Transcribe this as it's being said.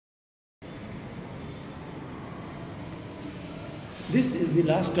This is the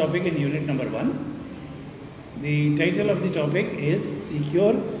last topic in unit number 1. The title of the topic is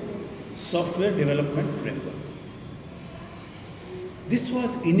Secure Software Development Framework. This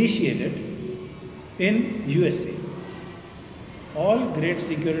was initiated in USA. All great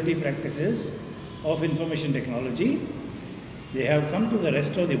security practices of information technology, they have come to the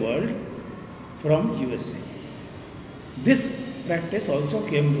rest of the world from USA. This practice also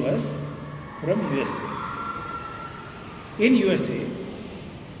came to us from USA. In USA,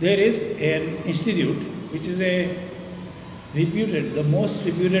 there is an institute which is the most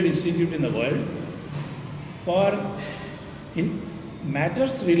reputed institute in the world for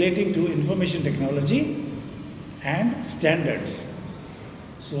matters relating to information technology and standards.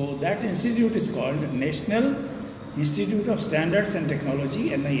 So that institute is called National Institute of Standards and Technology,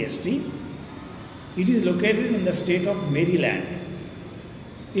 NIST. It is located in the state of Maryland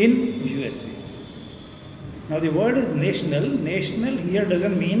in USA. Now the word is national. National here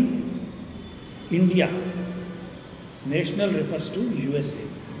doesn't mean India. National refers to USA.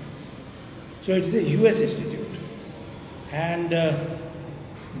 So it's a US institute. And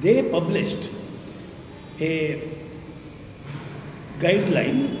they published a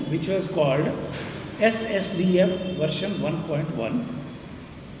guideline which was called SSDF version 1.1.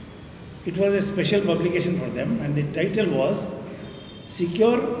 It was a special publication for them, and the title was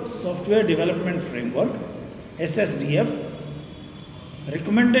Secure Software Development Framework, SSDF,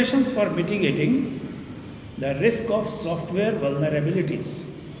 Recommendations for Mitigating the Risk of Software Vulnerabilities.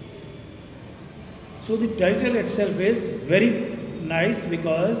 So the title itself is very nice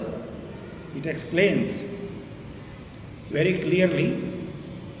because it explains very clearly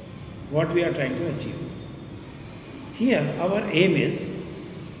what we are trying to achieve. Here our aim is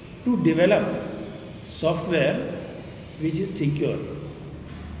to develop software which is secure.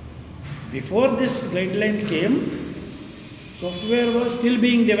 Before this guideline came, software was still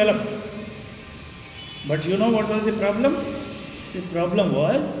being developed. But you know what was the problem? The problem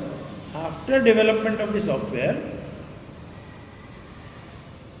was, after development of the software,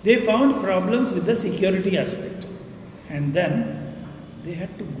 they found problems with the security aspect. And then they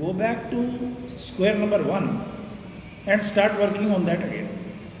had to go back to square number 1 and start working on that again.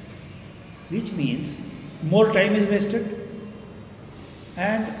 Which means more time is wasted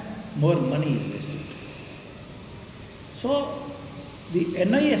and more money is wasted. So the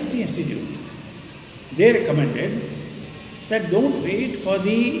NIST Institute, they recommended that don't wait for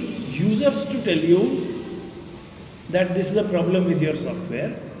the users to tell you that this is the problem with your software.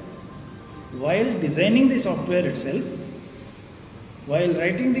 While designing the software itself, while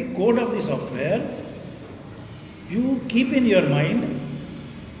writing the code of the software, you keep in your mind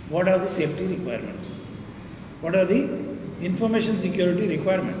what are the safety requirements, what are the information security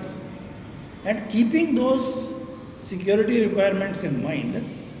requirements, and keeping those security requirements in mind,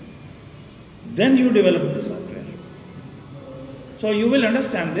 then you develop the software. So you will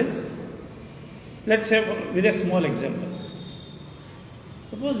understand this. Let's say with a small example.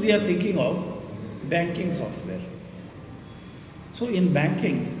 Suppose we are thinking of banking software. So in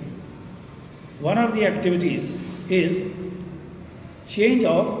banking, one of the activities is change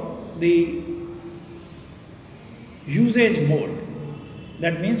of the usage mode.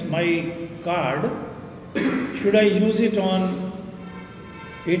 That means my card, should I use it on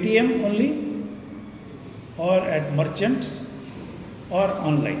ATM only, or at merchants, or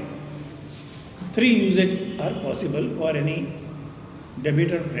online? 3 usage are possible for any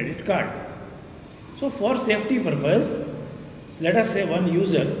debit or credit card. So for safety purpose, let us say one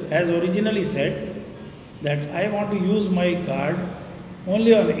user has originally said that I want to use my card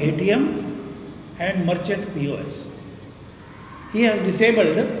only on ATM and merchant POS. He has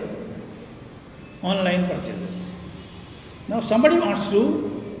disabled online purchases. Now somebody wants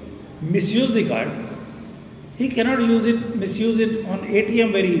to misuse the card. He cannot misuse it on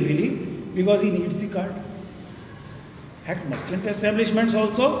ATM very easily because he needs the card. At merchant establishments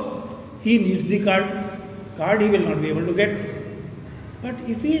also, he needs the card. Card he will not be able to get. But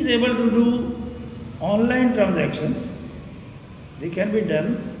if he is able to do online transactions, they can be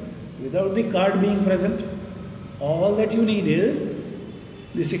done without the card being present. All that you need is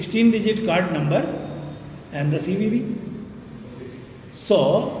the 16-digit card number and the CVV.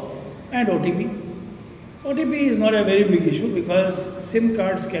 So, and OTP. OTP is not a very big issue because SIM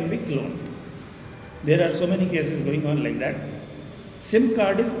cards can be cloned. There are so many cases going on like that. SIM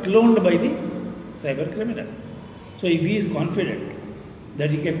card is cloned by the cyber criminal. So if he is confident that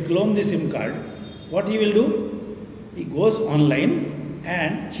he can clone the SIM card, what he will do? He goes online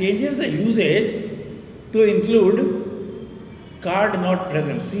and changes the usage to include card not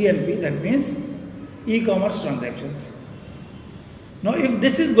present, CNP, that means e-commerce transactions. Now, if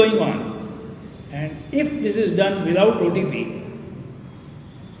this is going on, and if this is done without OTP,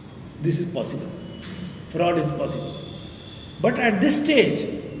 this is possible. Fraud is possible. But at this stage,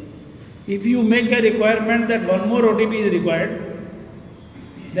 if you make a requirement that one more OTP is required,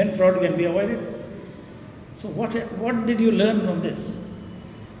 then fraud can be avoided. So what did you learn from this?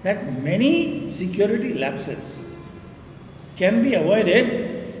 That many security lapses can be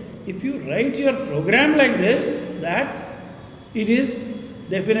avoided if you write your program like this, that it is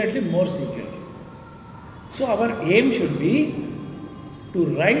definitely more secure. So our aim should be to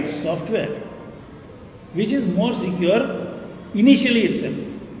write software which is more secure initially itself.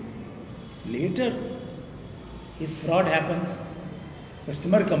 Later, if fraud happens,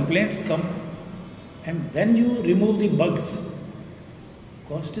 customer complaints come, and then you remove the bugs,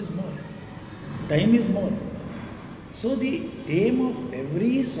 cost is more, time is more. So the aim of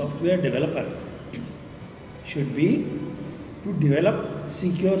every software developer should be to develop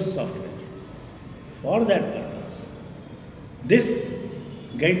secure software. For that purpose, this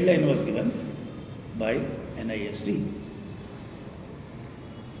guideline was given by NIST.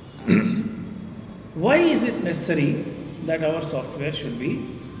 Why is it necessary that our software should be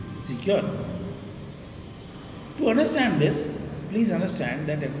secure? To understand this, please understand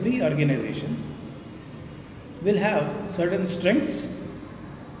that every organization will have certain strengths,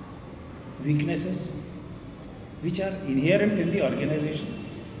 weaknesses, which are inherent in the organization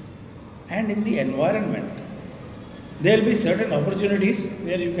and in the environment. There will be certain opportunities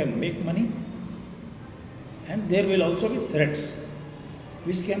where you can make money, and there will also be threats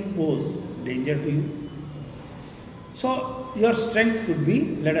which can pose danger to you. So your strength could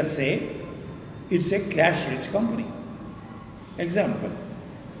be, let us say, it's a cash-rich company. Example,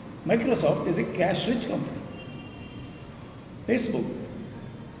 Microsoft is a cash-rich company. Facebook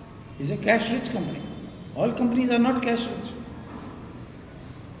is a cash-rich company. All companies are not cash-rich.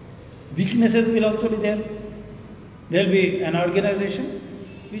 Weaknesses will also be there. There will be an organization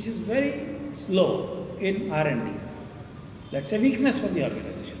which is very slow in R&D. That's a weakness for the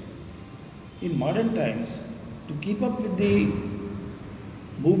organization. In modern times, to keep up with the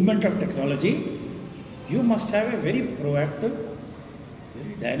movement of technology, you must have a very proactive,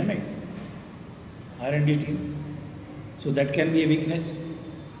 very dynamic R&D team. So that can be a weakness.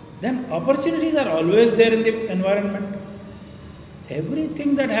 Then opportunities are always there in the environment.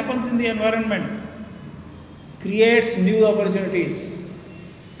 Everything that happens in the environment creates new opportunities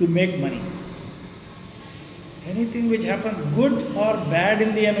to make money. Anything which happens good or bad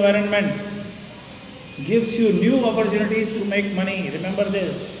in the environment gives you new opportunities to make money. Remember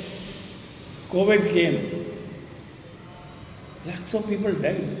this. COVID came. Lakhs of people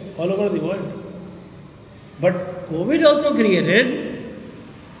died all over the world. But COVID also created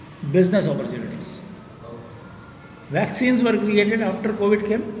business opportunities. Vaccines were created after COVID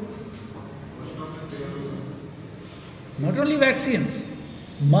came. Not only vaccines,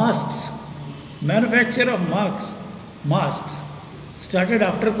 masks, manufacture of masks started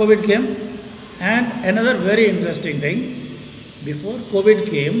after COVID came. And another very interesting thing, before COVID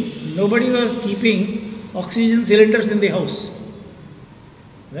came, nobody was keeping oxygen cylinders in the house.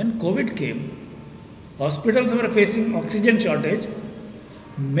 When COVID came, hospitals were facing oxygen shortage.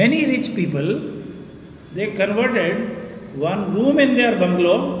 Many rich people, they converted one room in their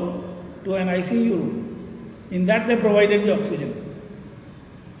bungalow to an ICU room. In that they provided the oxygen.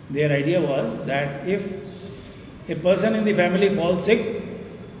 Their idea was that if a person in the family falls sick,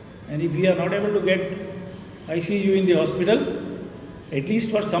 and if we are not able to get ICU in the hospital, at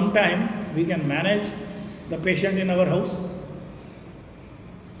least for some time, we can manage the patient in our house.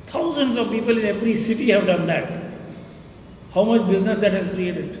 Thousands of people in every city have done that. How much business that has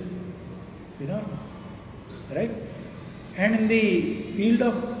created? Enormous, right? And in the field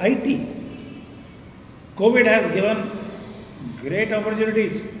of IT, COVID has given great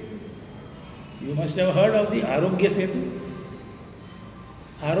opportunities. You must have heard of the Arogya Setu.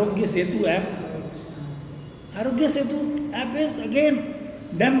 Arogya Setu app. Arogya Setu app is again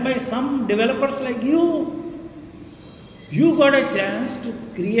done by some developers like you. You got a chance to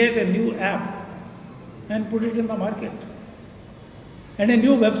create a new app and put it in the market. And a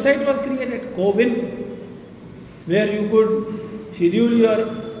new website was created, CoWIN, where you could schedule your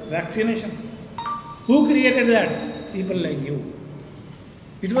vaccination. Who created that? People like you.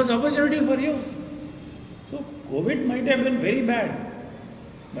 It was opportunity for you. So COVID might have been very bad.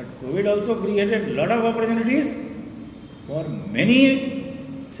 But COVID also created a lot of opportunities for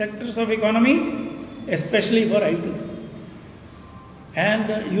many sectors of economy, especially for IT. And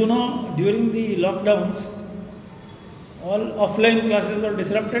during the lockdowns, all offline classes were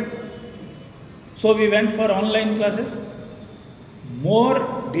disrupted. So we went for online classes.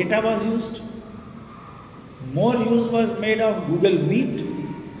 more data was used, more use was made of Google Meet,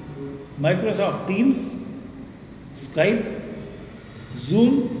 Microsoft Teams, Skype,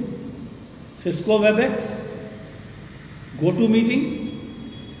 Zoom, Cisco WebEx, GoToMeeting.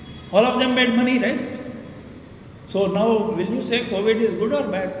 All of them made money, right? So now, will you say COVID is good or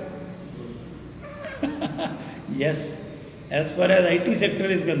bad? Yes. As far as IT sector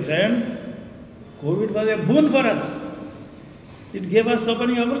is concerned, COVID was a boon for us. It gave us so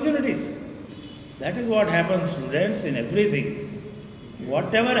many opportunities. That is what happens, students, in everything.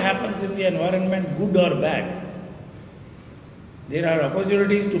 Whatever happens in the environment, good or bad, there are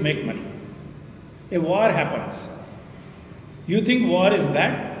opportunities to make money. A war happens. You think war is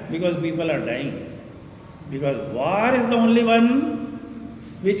bad because people are dying. Because war is the only one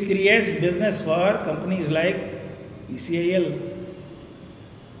which creates business for companies like ECIL,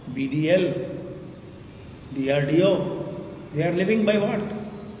 BDL, DRDO. They are living by what?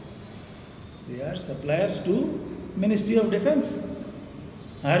 They are suppliers to Ministry of Defense,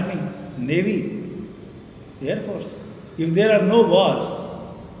 Army, Navy, Air Force. If there are no wars,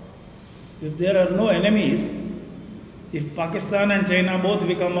 if there are no enemies, if Pakistan and China both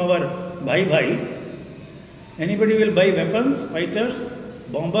become our bhai, anybody will buy weapons, fighters,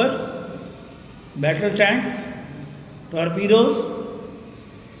 bombers, battle tanks, torpedoes,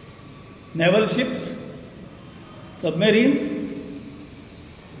 naval ships, submarines,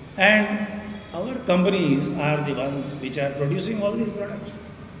 and our companies are the ones which are producing all these products.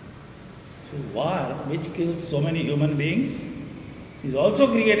 So war, which kills so many human beings, is also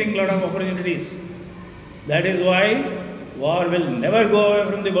creating a lot of opportunities. That is why war will never go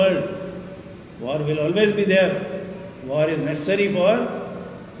away from the world. War will always be there. War is necessary for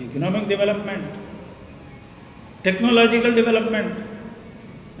economic development, technological development,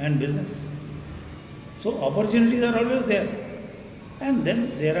 and business. So opportunities are always there. And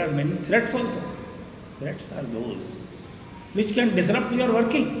then there are many threats also. Threats are those which can disrupt your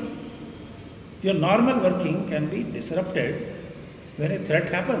working. Your normal working can be disrupted when a threat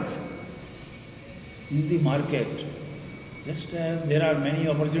happens in the market. Just as there are many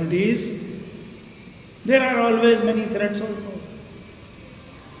opportunities, there are always many threats also.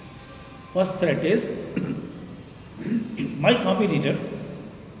 First threat is my competitor,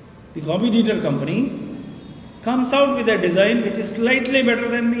 the competitor company, comes out with a design which is slightly better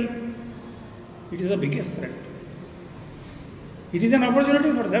than me. It is the biggest threat. It is an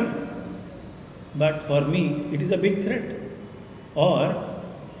opportunity for them. But for me, it is a big threat. Or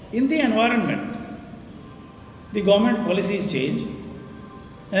in the environment, the government policies change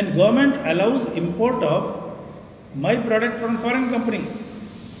and government allows import of my product from foreign companies.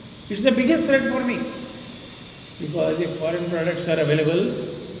 It's the biggest threat for me. Because if foreign products are available,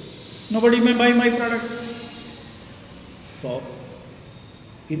 nobody may buy my product. So,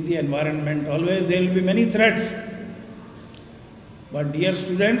 in the environment, always there will be many threats. But dear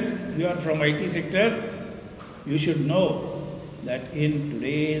students, you are from IT sector, you should know that in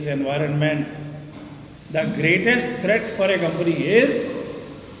today's environment, the greatest threat for a company is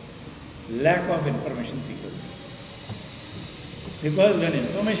lack of information security. Because when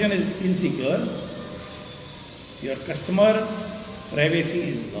information is insecure, your customer privacy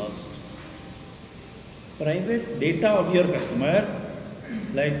is lost. Private data of your customer,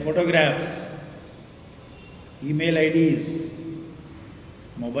 like photographs, email IDs,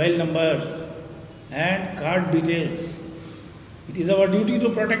 mobile numbers, and card details, it is our duty to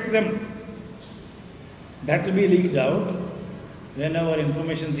protect them. That will be leaked out when our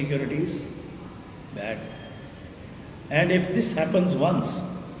information security is bad. And if this happens once,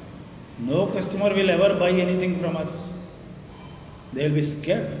 no customer will ever buy anything from us. They will be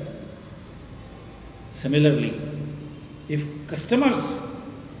scared. Similarly, if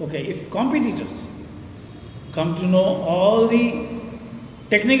competitors come to know all the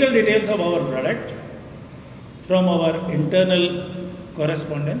technical details of our product from our internal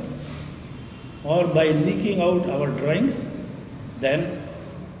correspondence or by leaking out our drawings, then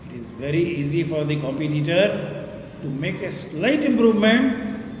it is very easy for the competitor to make a slight improvement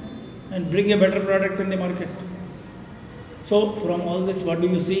and bring a better product in the market. So from all this, what do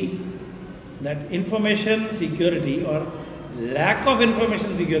you see? That information security or lack of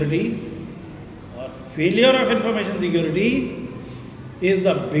information security or failure of information security is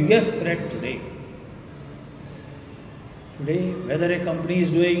the biggest threat today. Today, whether a company is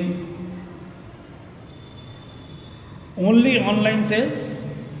doing only online sales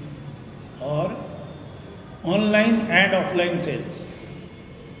or online and offline sales,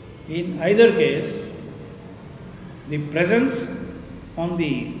 in either case, the presence on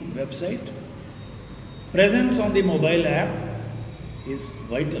the website, presence on the mobile app, is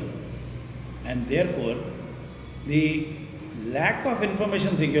vital, and therefore the lack of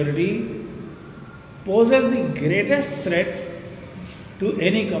information security poses the greatest threat to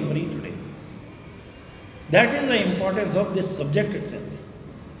any company today. That is the importance of this subject itself.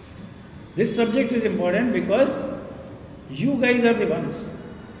 This subject is important because you guys are the ones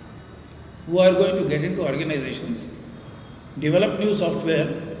who are going to get into organizations, develop new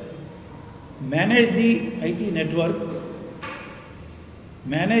software, manage the IT network,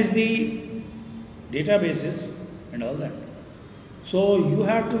 manage the databases and all that. So you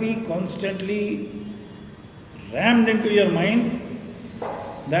have to be constantly rammed into your mind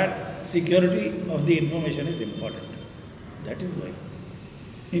that security of the information is important. That is why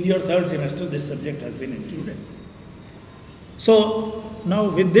in your third semester this subject has been included. So now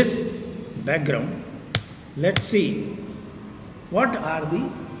with this background, let's see what are the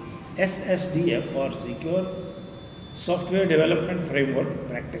SSDF or Secure Software Development Framework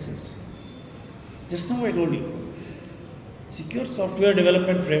practices. Just now I told you, Secure Software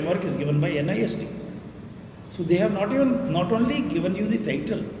Development Framework is given by NIST. So they have not only given you the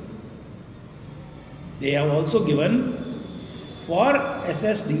title, they have also given for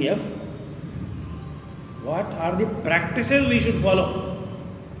SSDF what are the practices we should follow.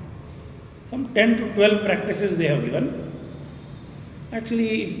 Some 10 to 12 practices they have given.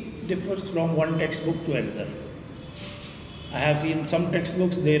 Actually, it differs from one textbook to another. I have seen some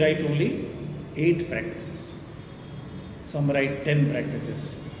textbooks, they write only 8 practices. Some write 10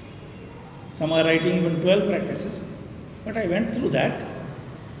 practices. Some are writing even 12 practices. But I went through that.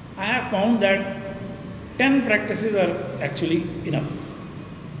 I have found that 10 practices are actually enough.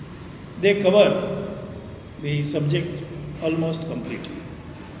 They cover the subject almost completely.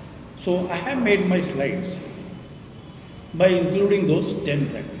 So I have made my slides by including those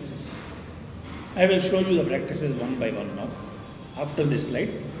 10 practices. I will show you the practices one by one now after this slide.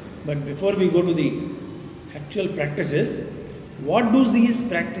 But before we go to the actual practices, what do these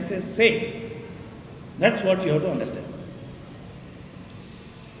practices say? That's what you have to understand.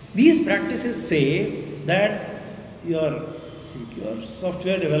 These practices say that your secure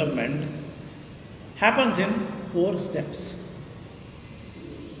software development happens in 4 steps.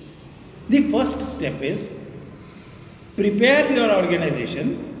 The first step is prepare your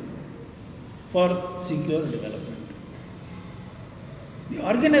organization for secure development. The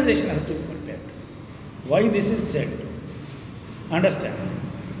organization has to be prepared. Why this is said? Understand.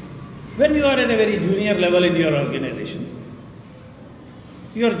 When you are at a very junior level in your organization,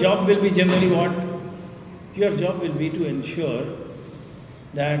 your job will be generally what? Your job will be to ensure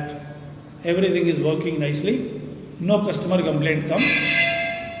that everything is working nicely, no customer complaint comes,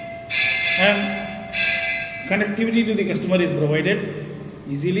 and connectivity to the customer is provided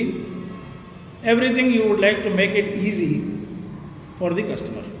easily. Everything you would like to make it easy for the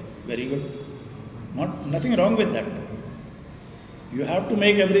customer. Very good. Nothing wrong with that. You have to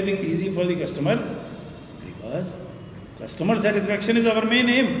make everything easy for the customer because customer satisfaction is our main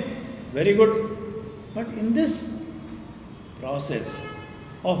aim. Very good. But in this process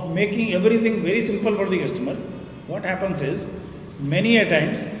of making everything very simple for the customer, what happens is many a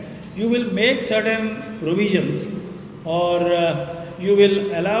times you will make certain provisions or you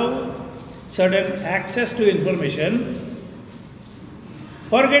will allow certain access to information,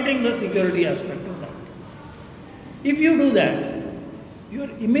 forgetting the security aspect of that. If you do that, your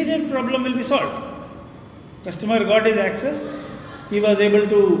immediate problem will be solved. Customer got his access, he was able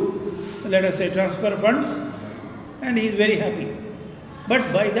to, let us say, transfer funds, and he is very happy.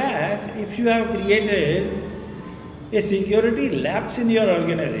 But by that, if you have created a security lapse in your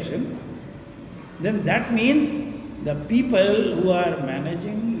organization, then that means the people who are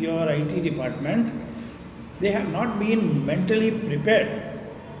managing your IT department, they have not been mentally prepared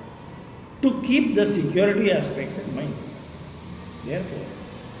to keep the security aspects in mind. Therefore,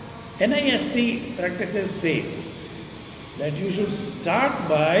 NIST practices say that you should start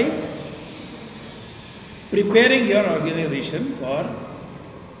by preparing your organization for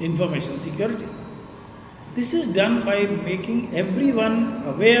information security. This is done by making everyone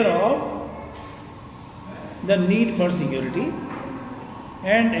aware of the need for security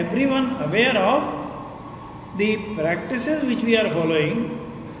and everyone aware of the practices which we are following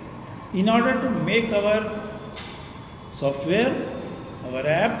in order to make our software, our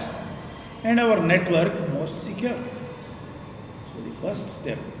apps and our network most secure. So the first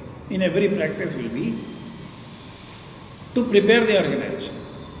step in every practice will be to prepare the organization.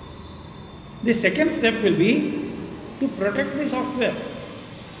 The second step will be to protect the software.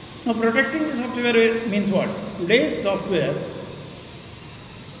 Now protecting the software means what? Today's software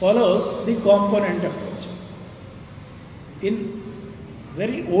follows the component approach. In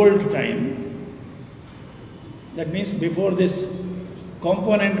very old time, that means before this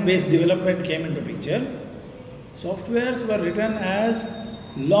component-based development came into picture, softwares were written as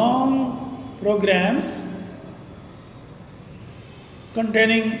long programs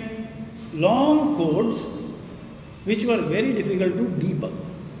containing long codes which were very difficult to debug.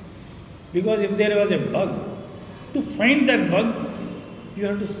 Because if there was a bug, to find that bug, you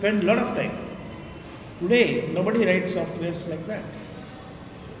have to spend a lot of time. Today, nobody writes softwares like that.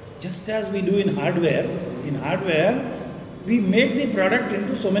 Just as we do in hardware, we make the product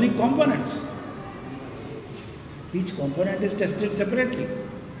into so many components. Each component is tested separately.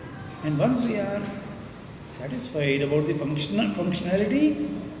 And once we are satisfied about the functionality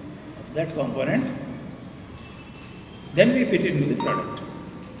of that component, then we fit it into the product.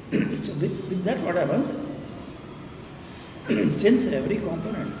 So with that, what happens? Since every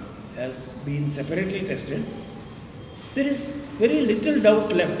component has been separately tested, there is very little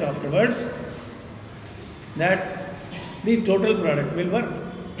doubt left afterwards that the total product will work.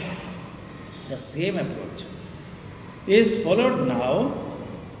 The same approach is followed now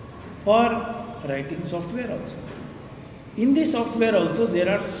for writing software also. In the software also there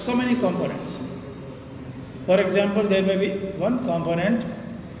are so many components. For example, there may be one component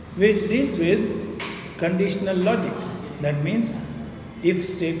which deals with conditional logic. That means if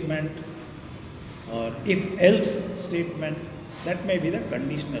statement or if else statement, that may be the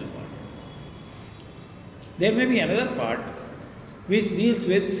conditional part. There may be another part which deals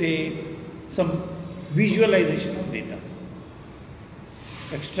with, say, some visualization of data.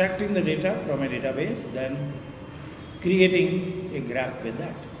 Extracting the data from a database, then creating a graph with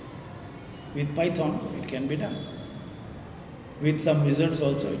that. With Python, it can be done. With some wizards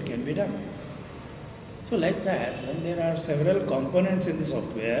also, it can be done. So like that, when there are several components in the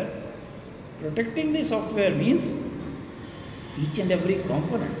software, protecting the software means each and every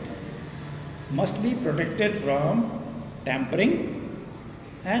component must be protected from tampering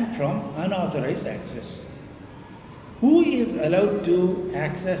and from unauthorized access. Who is allowed to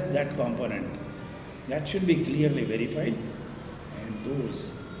access that component? That should be clearly verified, and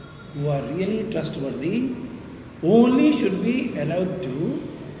those who are really trustworthy only should be allowed to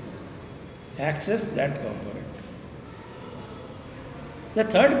access that component. The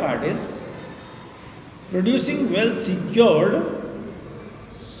third part is producing well secured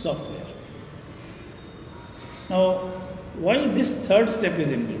software. Now, why this third step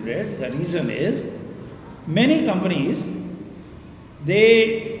is included? The reason is many companies,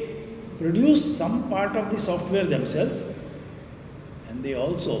 they produce some part of the software themselves, and they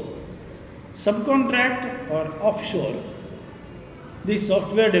also subcontract or offshore the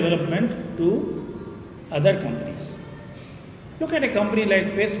software development to other companies. Look at a company like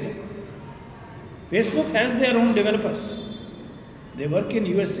Facebook. Facebook has their own developers. They work in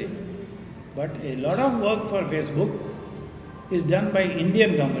USA. But a lot of work for Facebook is done by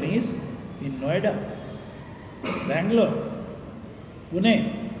Indian companies in Noida, Bangalore,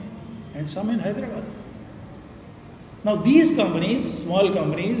 Pune, and some in Hyderabad. Now these companies, small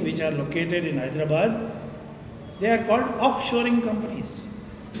companies which are located in Hyderabad, they are called offshoring companies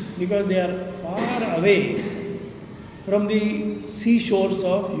because they are far away from the seashores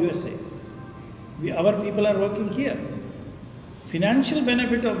of USA. Our people are working here. Financial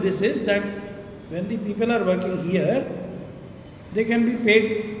benefit of this is that when the people are working here, they can be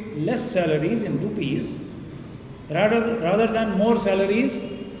paid less salaries in rupees rather than more salaries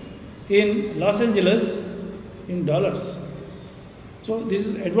in Los Angeles in dollars. So this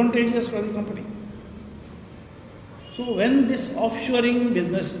is advantageous for the company. So when this offshoring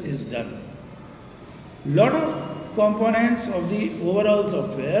business is done, lot of components of the overall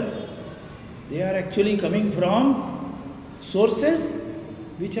software, they are actually coming from sources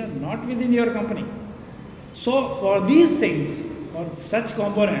which are not within your company. So for these things, for such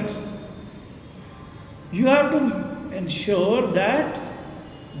components, you have to ensure that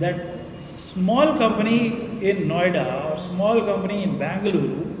that small company in Noida or small company in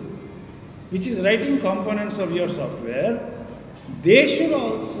Bangalore, which is writing components of your software, they should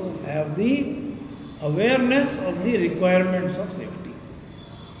also have the awareness of the requirements of safety,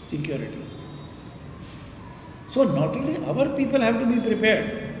 security. So not only our people have to be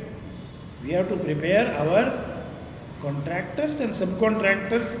prepared, we have to prepare our contractors and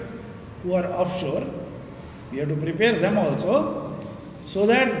subcontractors who are offshore. We have to prepare them also so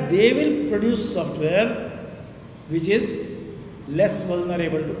that they will produce software which is less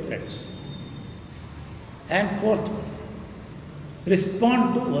vulnerable to threats. And fourth,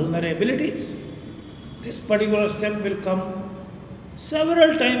 respond to vulnerabilities. This particular step will come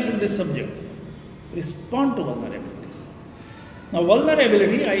several times in this subject. Respond to vulnerabilities. Now,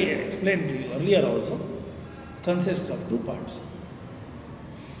 vulnerability, I explained to you earlier also, consists of two parts.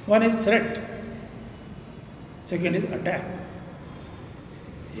 One is threat, second is attack.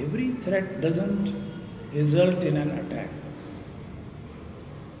 Every threat doesn't result in an attack,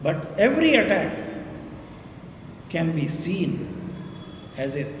 but every attack can be seen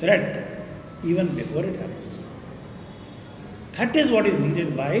as a threat even before it happens. That is what is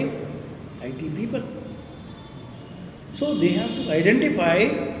needed by IT people. So they have to identify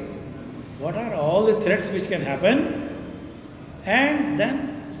what are all the threats which can happen and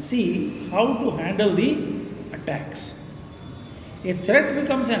then see how to handle the attacks. A threat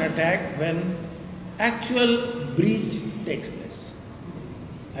becomes an attack when actual breach takes place.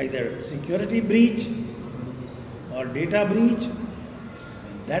 Either security breach or data breach.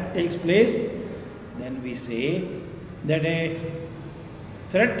 When that takes place, then we say that a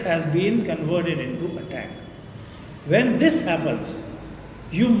threat has been converted into attack. When this happens,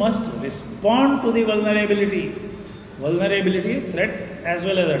 you must respond to the vulnerability. Vulnerability is threat as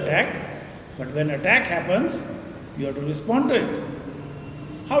well as attack, but when attack happens, you have to respond to it.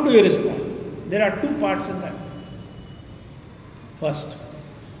 How do you respond? There are two parts in that. First,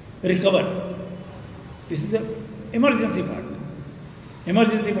 recover. This is the emergency part.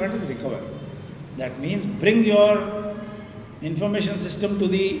 Emergency part is recover. That means bring your information system to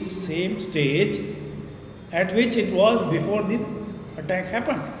the same stage at which it was before the attack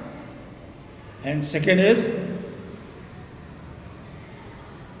happened. And second is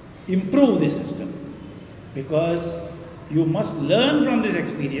improve the system, because you must learn from this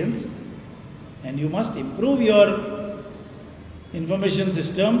experience and you must improve your information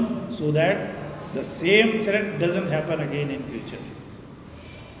system so that the same threat doesn't happen again in future.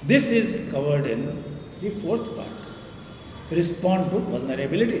 This is covered in the fourth part, respond to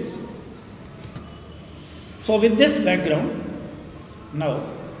vulnerabilities. So with this background, now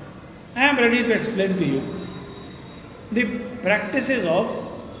I am ready to explain to you the practices of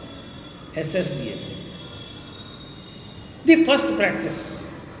SSDF. The first practice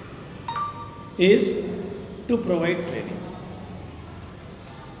is to provide training.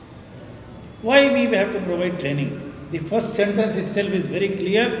 Why we have to provide training? The first sentence itself is very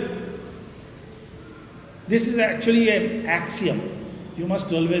clear. This is actually an axiom. You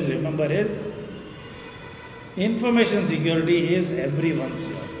must always remember is information security is everyone's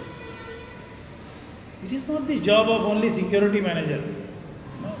job. It is not the job of only security manager.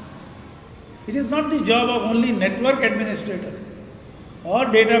 No. It is not the job of only network administrator or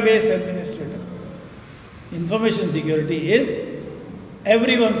database administrator. Information security is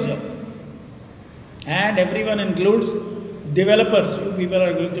everyone's job. And everyone includes developers. You people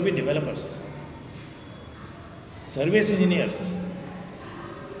are going to be developers, service engineers,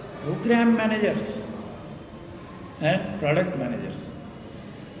 program managers, and product managers.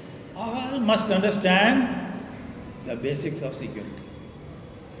 All must understand the basics of security.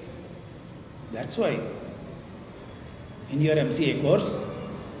 That's why in your MCA course,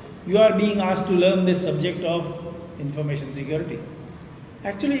 you are being asked to learn this subject of information security.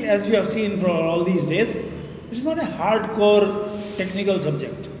 Actually, as you have seen for all these days, it is not a hardcore technical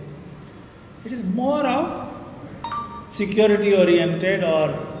subject. It is more of security oriented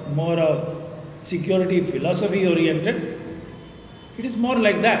or more of security philosophy oriented. It is more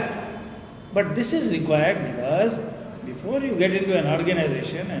like that. But this is required because before you get into an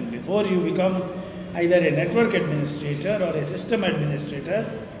organization and before you become either a network administrator or a system administrator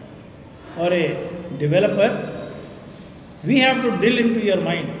or a developer, we have to drill into your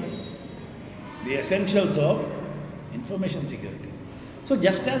mind the essentials of information security. So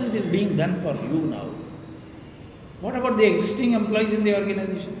just as it is being done for you now, what about the existing employees in the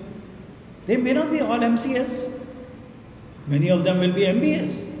organization? They may not be all MCS. Many of them will be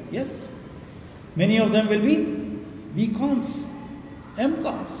MBAs. Yes. Many of them will be BComs,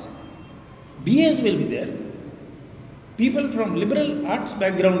 MComs. BAs will be there. People from liberal arts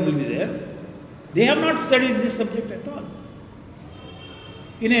background will be there. They have not studied this subject at all.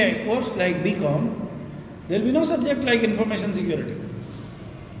 In a course like BCom, there will be no subject like information security.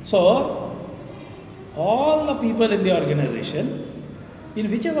 So, all the people in the organization, in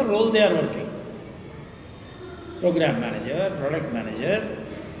whichever role they are working, program manager, product manager,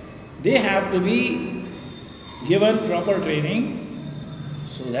 they have to be given proper training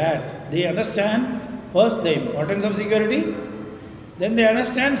so that they understand first the importance of security, then they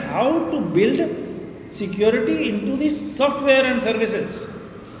understand how to build security into the software and services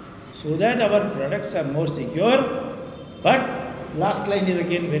so that our products are more secure. But last line is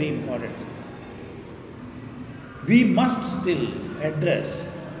again very important. We must still address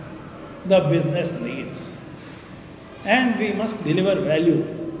the business needs. and we must deliver value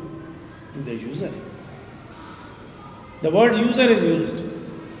to the user. The word user is used.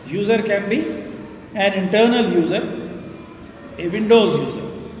 User can be an internal user, a Windows user,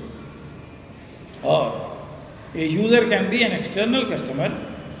 or a user can be an external customer,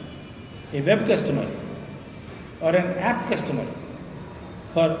 a web customer, or an app customer.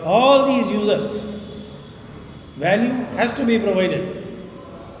 For all these users, value has to be provided.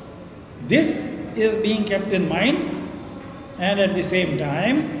 This is being kept in mind, and at the same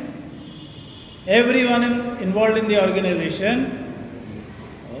time, everyone involved in the organization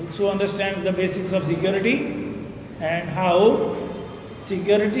also understands the basics of security and how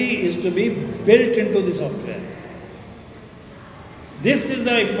security is to be built into the software. This is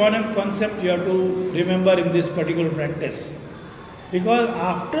the important concept you have to remember in this particular practice. Because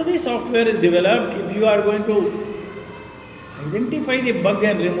after the software is developed, if you are going to identify the bug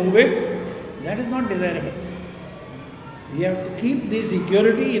and remove it, that is not desirable. You have to keep the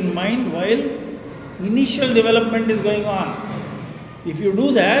security in mind while initial development is going on. If you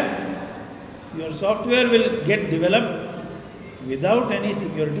do that, your software will get developed without any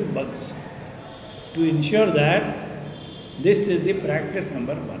security bugs. To ensure that, this is the practice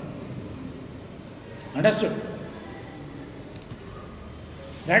number 1. Understood?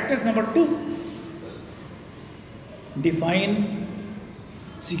 Practice number 2. Define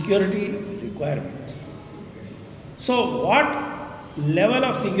security requirements. So, what level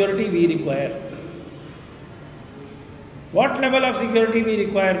of security we require? What level of security we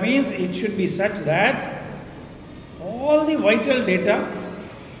require means it should be such that all the vital data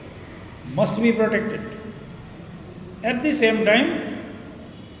must be protected. At the same time,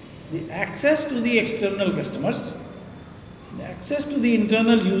 the access to the external customers, and access to the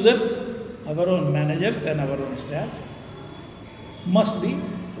internal users, our own managers and our own staff, must be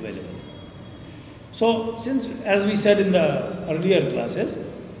available. So, since as we said in the earlier classes,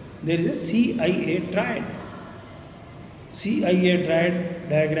 there is a CIA triad. CIA triad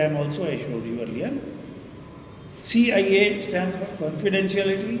diagram also I showed you earlier. CIA stands for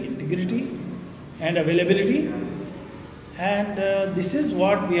confidentiality, integrity and availability, and this is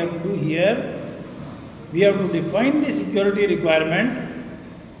what we have to do here. We have to define the security requirement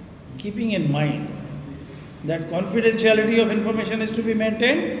keeping in mind that confidentiality of information is to be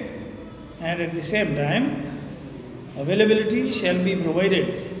maintained, and at the same time availability shall be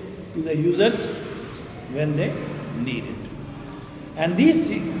provided to the users when they need it. And these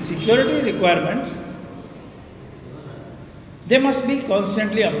security requirements, they must be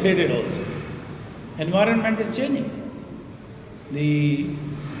constantly updated also. Environment is changing. The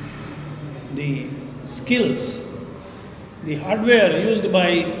skills, the hardware used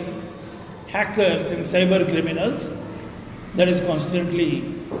by hackers and cyber criminals, that is constantly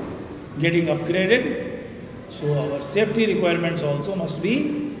getting upgraded. So our safety requirements also must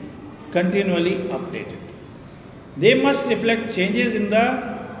be continually updated. They must reflect changes in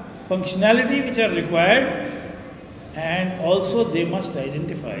the functionality which are required, and also they must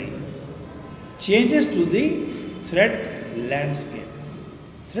identify changes to the threat landscape.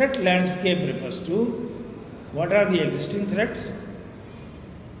 Threat landscape refers to what are the existing threats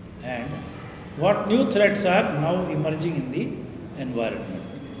and what new threats are now emerging in the environment.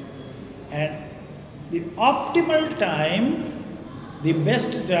 And the optimal time, the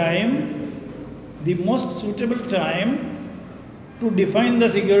best time, the most suitable time to define the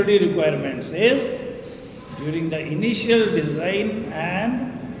security requirements is during the initial design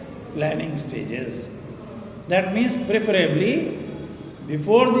and planning stages. That means preferably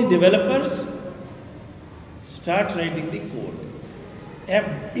before the developers start writing the code.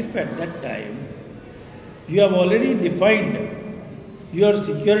 If at that time you have already defined your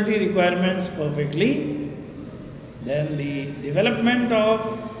security requirements perfectly, then the development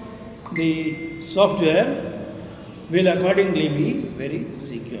of the software will accordingly be very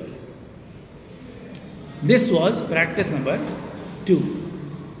secure. This was practice number 2.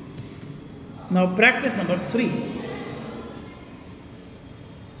 Now practice number 3.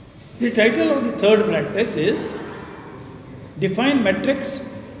 The title of the third practice is Define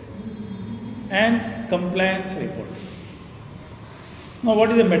Metrics and Compliance Report. Now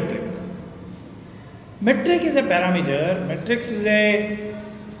what is a metric? Metric is a parameter, metrics is a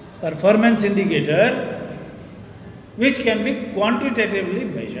performance indicator which can be quantitatively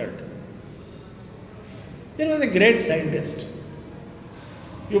measured. There was a great scientist.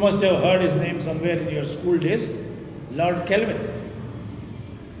 You must have heard his name somewhere in your school days, Lord Kelvin.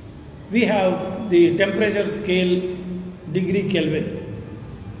 We have the temperature scale degree Kelvin,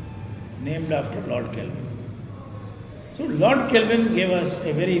 named after Lord Kelvin. So Lord Kelvin gave us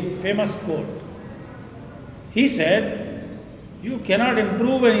a very famous quote. He said, you cannot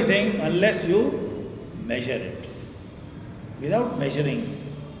improve anything unless you measure it. Without measuring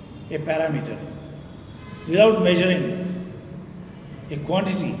a parameter, without measuring a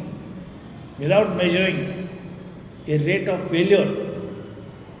quantity, without measuring a rate of failure,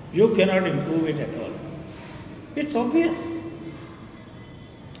 you cannot improve it at all. It's obvious.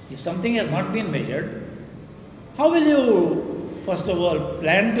 If something has not been measured, how will you, first of all,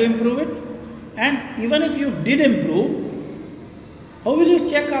 plan to improve it? And even if you did improve, how will you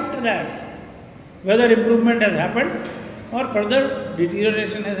check after that whether improvement has happened or further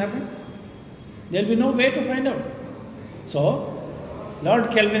deterioration has happened? There will be no way to find out. So,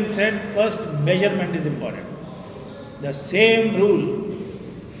 Lord Kelvin said, first measurement is important. The same rule,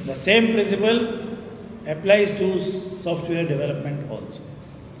 the same principle applies to software development also.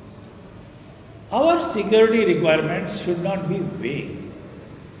 Our security requirements should not be vague.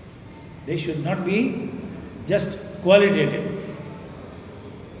 They should not be just qualitative.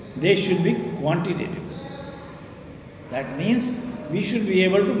 They should be quantitative. That means we should be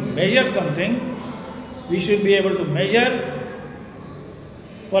able to measure something. We should be able to measure,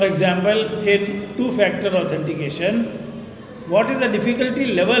 for example, in two-factor authentication, what is the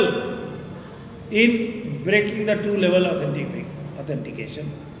difficulty level in breaking the two-level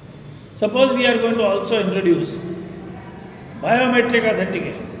authentication. Suppose we are going to also introduce biometric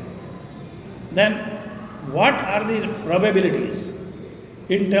authentication. Then what are the probabilities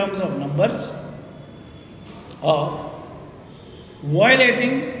in terms of numbers of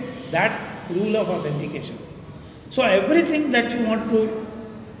violating that rule of authentication? So everything that you want to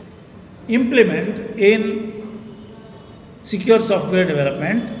implement in secure software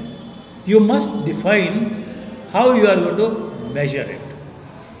development, you must define how you are going to measure it.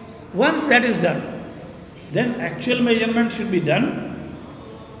 Once that is done, then actual measurement should be done,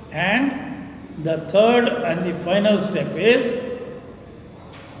 and the third and the final step is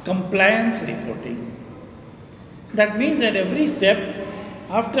compliance reporting. That means at every step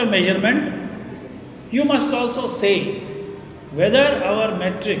after measurement, you must also say whether our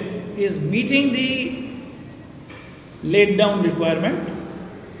metric is meeting the laid down requirement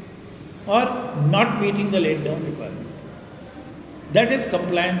or not meeting the laid down requirement. That is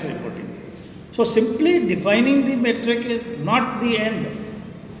compliance reporting. So simply defining the metric is not the end.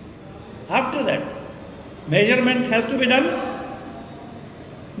 After that, measurement has to be done.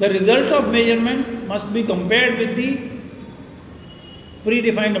 The result of measurement must be compared with the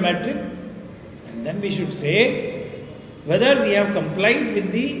predefined metric, and then we should say whether we have complied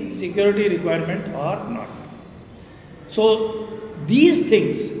with the security requirement or not. So these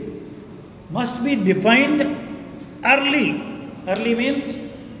things must be defined early. Early means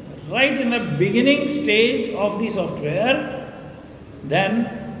right in the beginning stage of the software.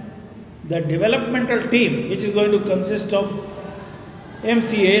 Then the developmental team, which is going to consist of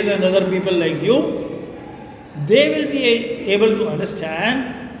MCAs and other people like you, they will be able to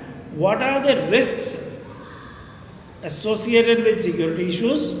understand what are the risks associated with security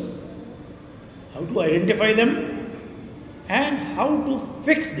issues, how to identify them, and how to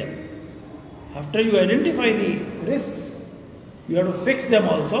fix them. After you identify the risks, you have to fix them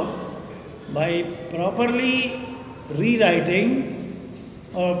also by properly rewriting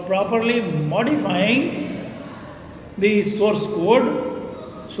or properly modifying the source code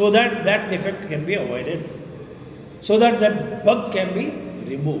so that that defect can be avoided, so that that bug can be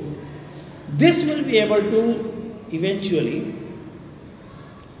removed. This will be able to eventually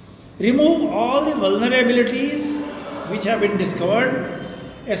remove all the vulnerabilities which have been discovered,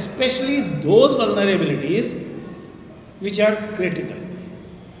 especially those vulnerabilities which are critical.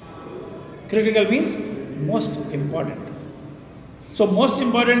 Critical means most important. So most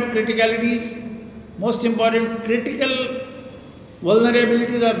important criticalities, most important critical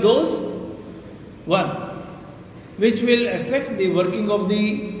vulnerabilities are those, one, which will affect the working of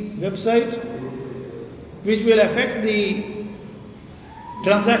the website, which will affect the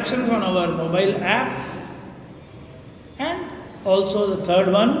transactions on our mobile app, and also the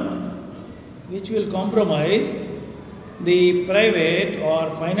third one, which will compromise the private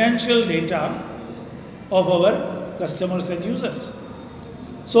or financial data of our customers and users.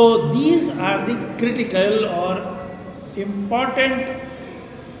 So these are the critical or important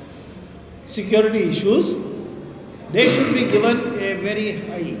security issues. They should be given a very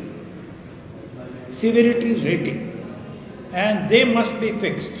high severity rating, and they must be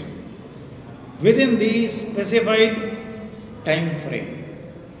fixed within the specified time frame.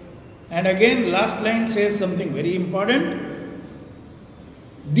 And again, last line says something very important.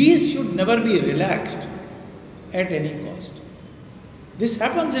 These should never be relaxed at any cost. This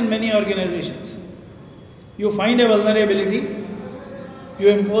happens in many organizations. You find a vulnerability, you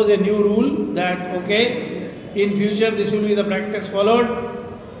impose a new rule that, okay, in future this will be the practice followed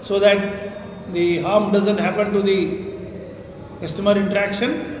so that the harm doesn't happen to the customer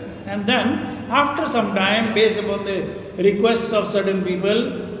interaction. And then after some time, based upon the requests of certain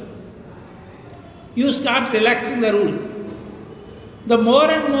people, you start relaxing the rule. The more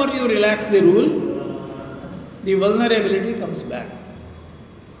and more you relax the rule, the vulnerability comes back.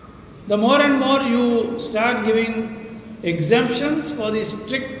 The more and more you start giving exemptions for the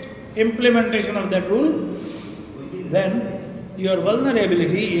strict implementation of that rule, then your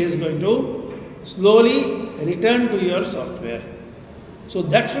vulnerability is going to slowly return to your software. So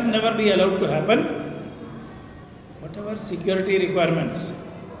that should never be allowed to happen. Whatever security requirements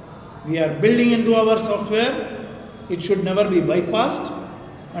we are building into our software, it should never be bypassed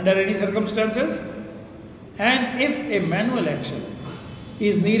under any circumstances. And if a manual action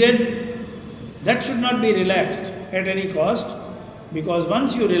is needed, that should not be relaxed at any cost, because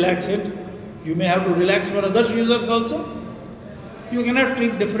once you relax it, you may have to relax for other users also. You cannot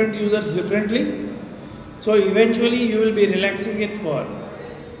treat different users differently. So eventually you will be relaxing it for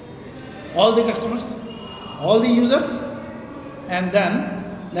all the customers, all the users, and then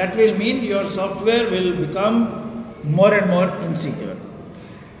that will mean your software will become more and more insecure.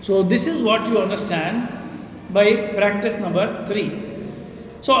 So this is what you understand by practice number 3.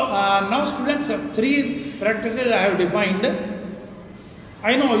 So now students, 3 practices I have defined.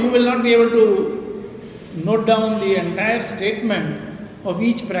 I know you will not be able to note down the entire statement of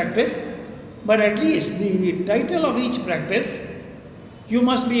each practice, but at least the title of each practice you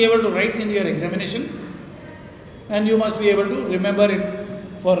must be able to write in your examination, and you must be able to remember it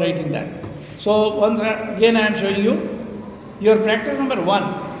for writing that. So once again I am showing you, your practice number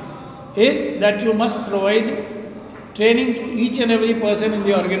 1 is that you must provide training to each and every person in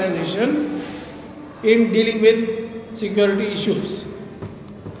the organization in dealing with security issues.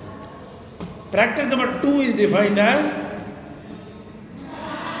 Practice number 2 is defined as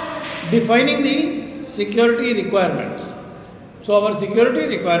defining the security requirements. So our security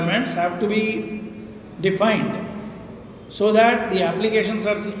requirements have to be defined so that the applications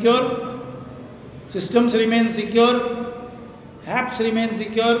are secure, systems remain secure, apps remain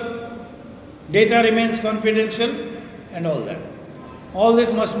secure, data remains confidential, and all that. All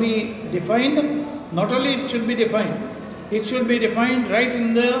this must be defined. Not only it should be defined right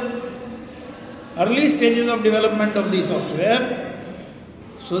in the early stages of development of the software,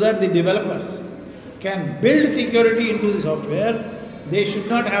 so that the developers can build security into the software. They should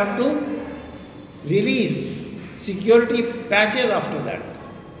not have to release security patches after that.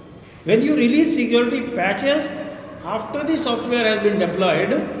 When you release security patches after the software has been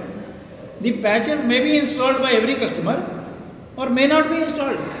deployed, the patches may be installed by every customer or may not be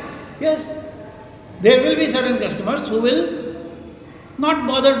installed. Yes, there will be certain customers who will not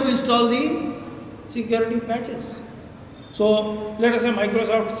bother to install the security patches. So let us say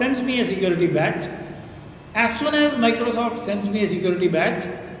Microsoft sends me a security patch. As soon as Microsoft sends me a security patch,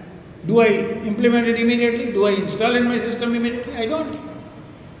 do I implement it immediately? Do I install in my system immediately? I don't.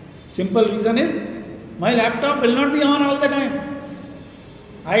 Simple reason is, my laptop will not be on all the time.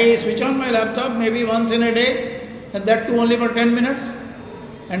 I switch on my laptop maybe once in a day, and that too only for 10 minutes.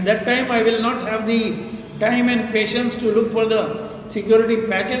 And that time I will not have the time and patience to look for the security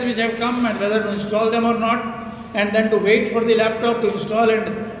patches which have come and whether to install them or not, and then to wait for the laptop to install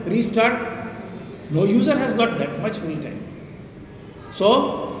and restart. No user has got that much free time.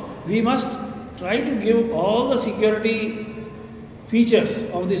 So we must try to give all the security features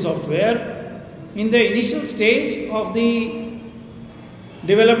of the software in the initial stage of the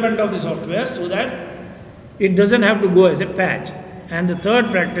development of the software, so that it doesn't have to go as a patch. And the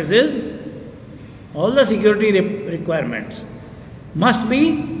third practice is, all the security requirements must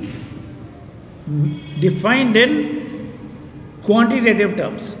be defined in quantitative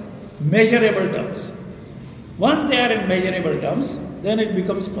terms, measurable terms. Once they are in measurable terms, then it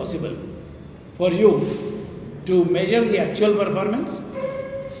becomes possible for you to measure the actual performance,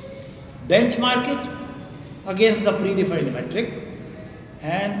 benchmark it against the predefined metric,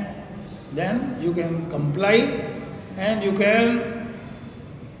 and then you can comply and you can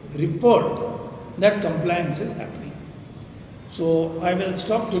report that compliance is happening. So I will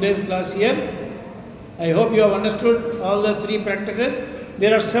stop today's class here. I hope you have understood all the 3 practices.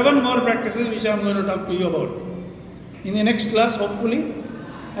 There are 7 more practices which I am going to talk to you about. In the next class, hopefully,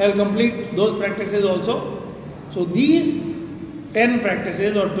 I will complete those practices also. So these 10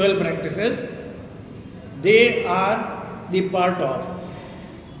 practices or 12 practices, they are the part of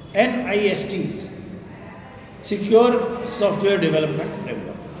NIST's Secure Software Development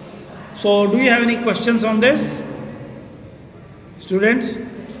Framework. So do you have any questions on this? Students,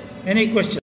 any questions?